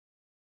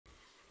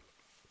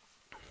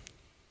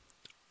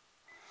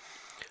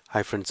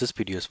Hi friends, this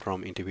video is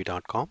from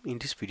Innerwidth.com. In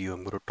this video,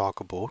 I'm going to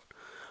talk about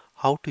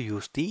how to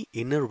use the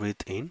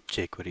Innerwidth in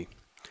Jquery.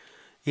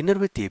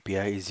 Innerwidth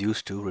API is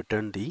used to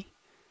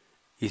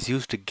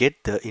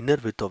get the inner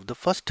width of the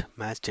first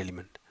matched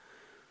element.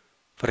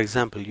 For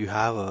example, you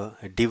have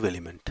a div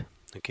element.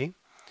 Okay,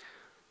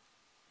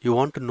 you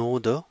want to know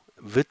the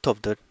width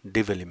of the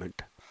div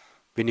element.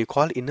 When you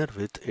call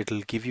Innerwidth, it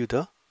will give you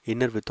the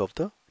inner width of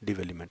the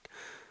div element.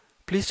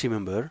 Please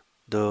remember,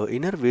 the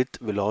inner width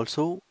will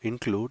also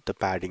include the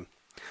padding.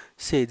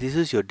 Say this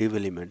is your div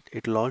element.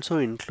 It will also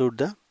include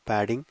the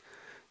padding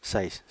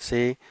size.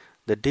 Say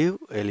the div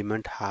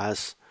element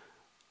has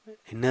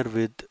inner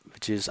width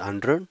which is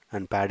 100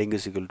 and padding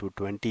is equal to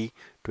 20.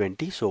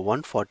 So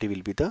 140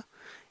 will be the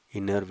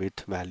inner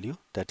width value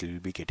that we will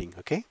be getting.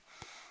 Okay.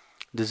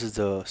 This is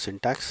the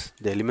syntax.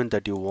 The element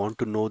that you want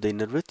to know the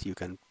inner width, you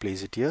can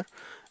place it here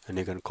and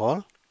you can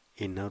call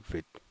inner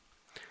width.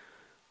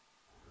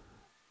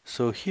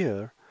 So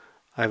here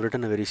I've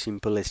written a very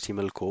simple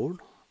HTML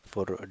code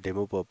for a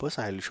demo purpose.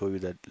 I'll show you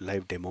that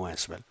live demo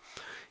as well.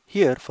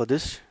 Here for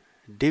this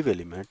div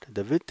element,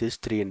 the width is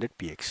 300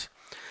 px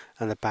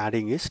and the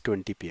padding is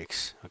 20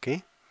 px.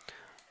 Okay.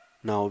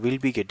 Now we'll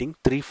be getting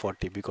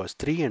 340 because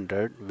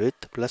 300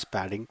 width plus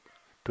padding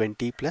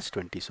 20 plus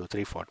 20, so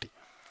 340.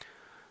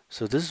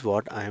 So this is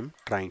what I am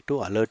trying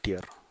to alert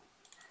here.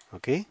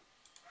 Okay.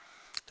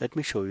 Let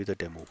me show you the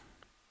demo.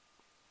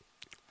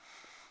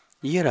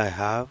 Here I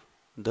have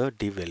the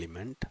div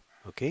element.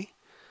 Okay.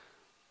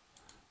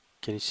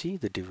 Can you see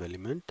the div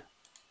element?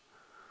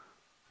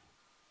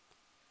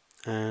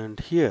 And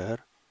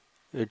here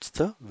it's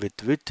the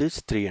width is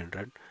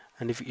 300,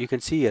 and if you can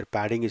see here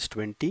padding is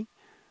 20.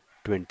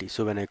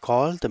 So when I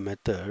call the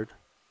method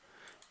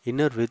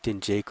Innerwidth in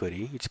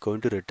Jquery, it's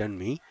going to return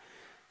me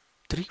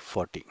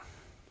 340.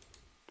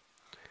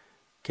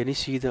 Can you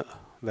see the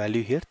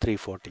value here,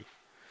 340?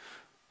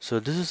 So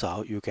this is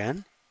how you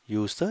can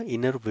use the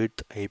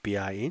Innerwidth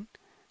API in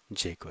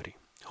Jquery.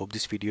 Hope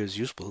this video is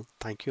useful.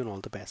 Thank you and all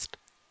the best.